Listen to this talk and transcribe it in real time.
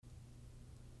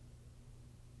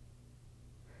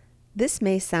This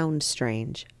may sound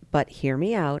strange, but hear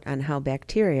me out on how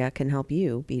bacteria can help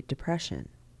you beat depression.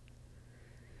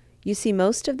 You see,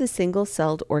 most of the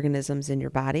single-celled organisms in your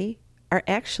body are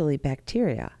actually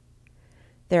bacteria.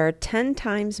 There are 10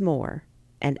 times more,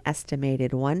 an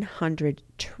estimated 100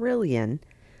 trillion,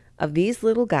 of these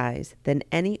little guys than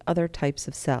any other types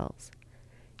of cells.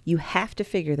 You have to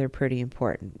figure they're pretty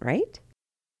important, right?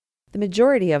 The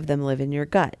majority of them live in your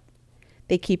gut.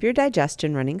 They keep your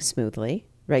digestion running smoothly,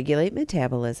 regulate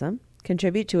metabolism,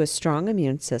 contribute to a strong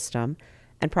immune system,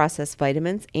 and process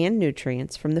vitamins and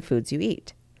nutrients from the foods you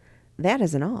eat. That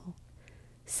isn't all.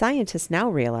 Scientists now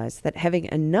realize that having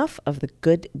enough of the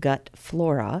good gut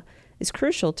flora is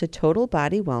crucial to total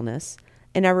body wellness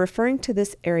and are referring to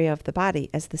this area of the body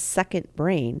as the second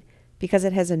brain because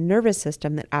it has a nervous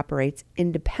system that operates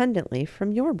independently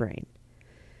from your brain.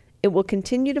 It will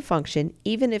continue to function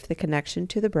even if the connection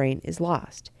to the brain is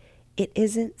lost. It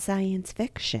isn't science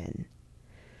fiction.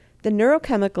 The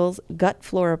neurochemicals gut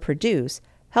flora produce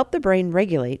help the brain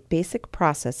regulate basic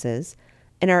processes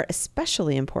and are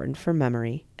especially important for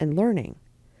memory and learning.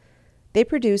 They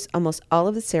produce almost all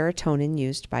of the serotonin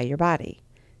used by your body.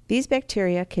 These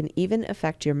bacteria can even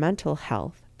affect your mental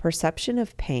health, perception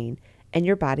of pain, and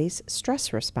your body's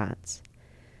stress response.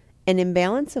 An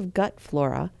imbalance of gut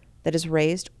flora that is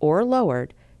raised or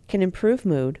lowered can improve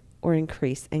mood or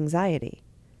increase anxiety.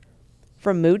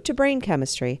 From mood to brain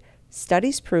chemistry,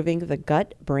 studies proving the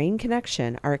gut-brain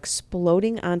connection are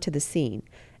exploding onto the scene,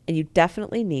 and you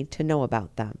definitely need to know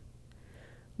about them.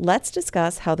 Let's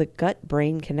discuss how the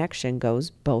gut-brain connection goes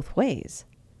both ways.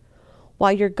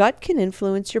 While your gut can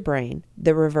influence your brain,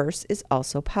 the reverse is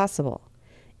also possible.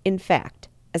 In fact,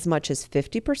 as much as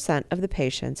 50% of the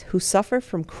patients who suffer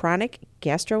from chronic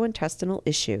gastrointestinal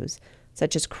issues,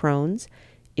 such as Crohn's,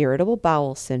 irritable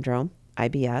bowel syndrome,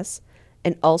 IBS,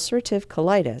 and ulcerative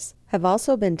colitis, have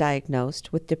also been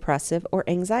diagnosed with depressive or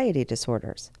anxiety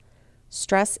disorders.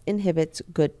 Stress inhibits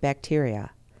good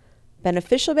bacteria.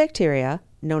 Beneficial bacteria,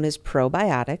 known as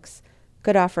probiotics,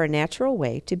 could offer a natural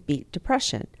way to beat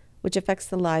depression, which affects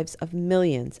the lives of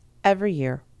millions every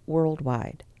year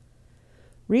worldwide.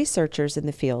 Researchers in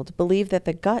the field believe that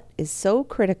the gut is so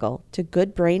critical to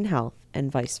good brain health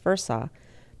and vice versa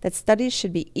that studies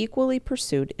should be equally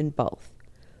pursued in both.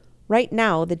 Right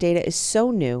now, the data is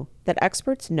so new that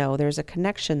experts know there's a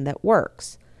connection that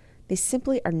works. They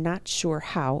simply are not sure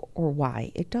how or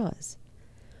why it does.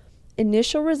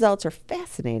 Initial results are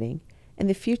fascinating, and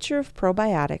the future of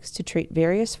probiotics to treat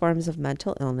various forms of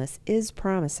mental illness is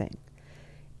promising.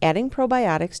 Adding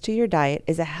probiotics to your diet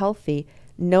is a healthy,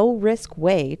 no-risk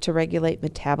way to regulate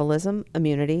metabolism,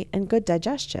 immunity, and good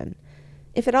digestion.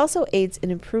 If it also aids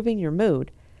in improving your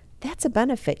mood, that's a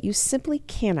benefit you simply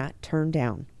cannot turn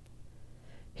down.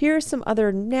 Here are some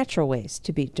other natural ways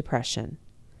to beat depression.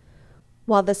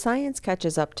 While the science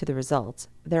catches up to the results,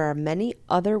 there are many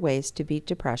other ways to beat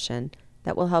depression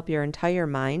that will help your entire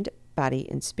mind, body,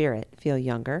 and spirit feel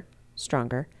younger,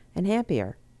 stronger, and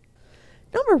happier.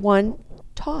 Number 1,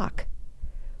 talk.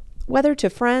 Whether to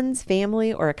friends,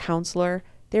 family, or a counselor,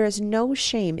 there is no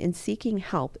shame in seeking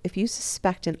help if you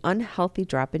suspect an unhealthy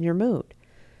drop in your mood.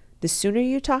 The sooner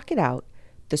you talk it out,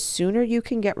 the sooner you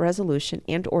can get resolution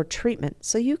and or treatment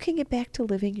so you can get back to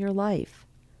living your life.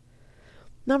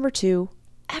 Number 2,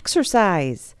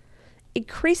 exercise.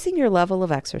 Increasing your level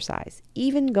of exercise,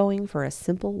 even going for a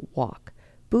simple walk,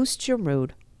 boosts your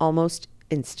mood almost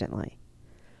instantly.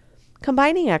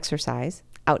 Combining exercise,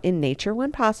 out in nature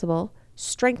when possible,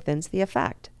 strengthens the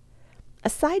effect. A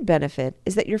side benefit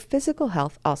is that your physical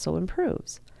health also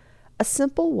improves. A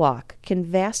simple walk can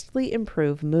vastly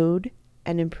improve mood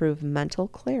and improve mental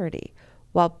clarity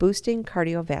while boosting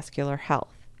cardiovascular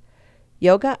health.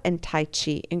 Yoga and Tai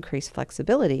Chi increase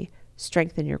flexibility,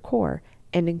 strengthen your core,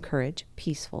 and encourage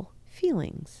peaceful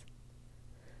feelings.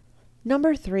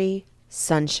 Number 3,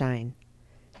 sunshine.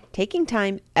 Taking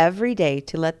time every day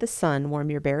to let the sun warm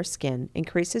your bare skin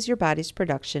increases your body's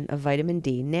production of vitamin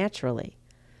D naturally.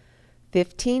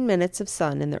 15 minutes of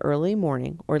sun in the early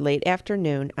morning or late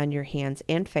afternoon on your hands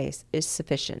and face is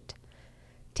sufficient.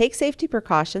 Take safety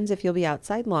precautions if you'll be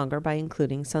outside longer by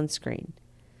including sunscreen.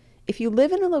 If you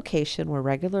live in a location where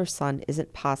regular sun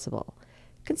isn't possible,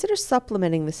 consider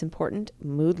supplementing this important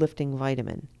mood-lifting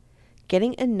vitamin.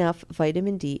 Getting enough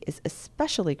vitamin D is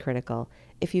especially critical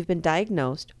if you've been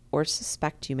diagnosed or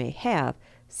suspect you may have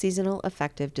seasonal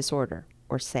affective disorder,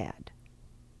 or SAD.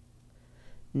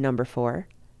 Number 4,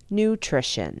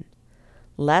 nutrition.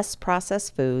 Less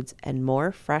processed foods and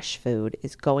more fresh food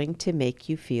is going to make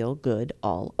you feel good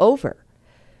all over.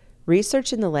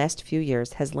 Research in the last few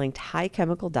years has linked high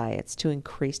chemical diets to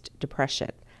increased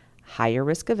depression. higher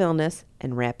risk of illness,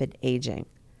 and rapid aging.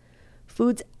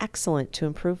 Foods excellent to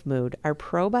improve mood are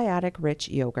probiotic-rich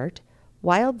yogurt,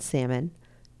 wild salmon,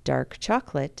 dark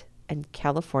chocolate, and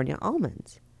California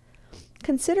almonds.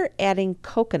 Consider adding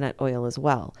coconut oil as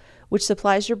well, which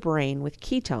supplies your brain with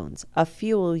ketones, a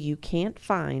fuel you can't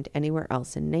find anywhere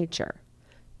else in nature.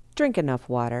 Drink enough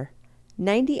water.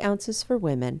 90 ounces for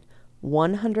women,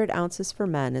 100 ounces for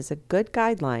men is a good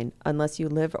guideline unless you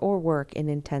live or work in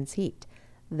intense heat.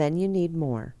 Then you need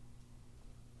more.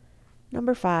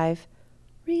 Number 5,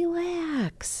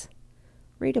 relax.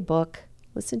 Read a book,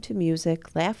 listen to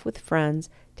music, laugh with friends,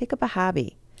 take up a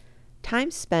hobby.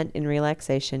 Time spent in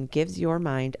relaxation gives your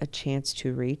mind a chance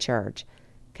to recharge.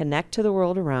 Connect to the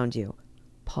world around you.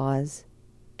 Pause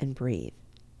and breathe.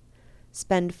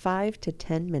 Spend 5 to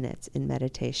 10 minutes in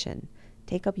meditation.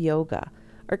 Take up yoga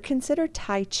or consider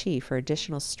Tai Chi for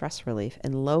additional stress relief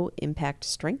and low-impact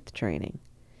strength training.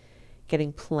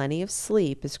 Getting plenty of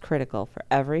sleep is critical for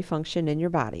every function in your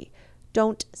body.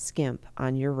 Don't skimp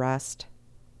on your rest.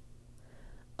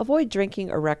 Avoid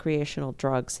drinking or recreational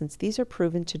drugs since these are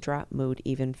proven to drop mood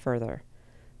even further.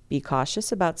 Be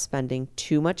cautious about spending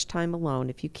too much time alone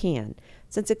if you can,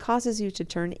 since it causes you to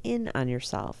turn in on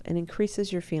yourself and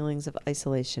increases your feelings of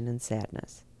isolation and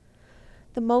sadness.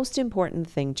 The most important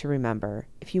thing to remember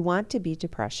if you want to beat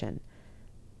depression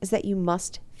is that you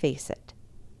must face it,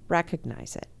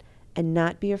 recognize it, and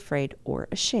not be afraid or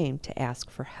ashamed to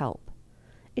ask for help.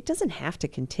 It doesn't have to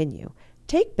continue.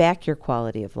 Take back your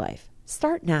quality of life.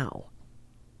 Start now.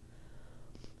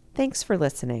 Thanks for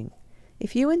listening.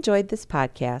 If you enjoyed this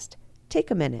podcast, take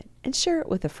a minute and share it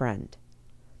with a friend.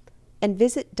 And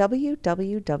visit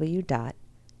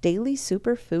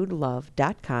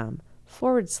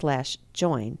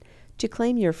www.dailysuperfoodlove.com/join to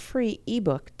claim your free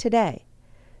ebook today.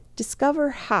 Discover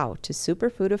how to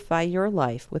superfoodify your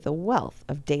life with a wealth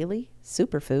of daily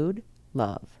superfood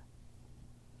love.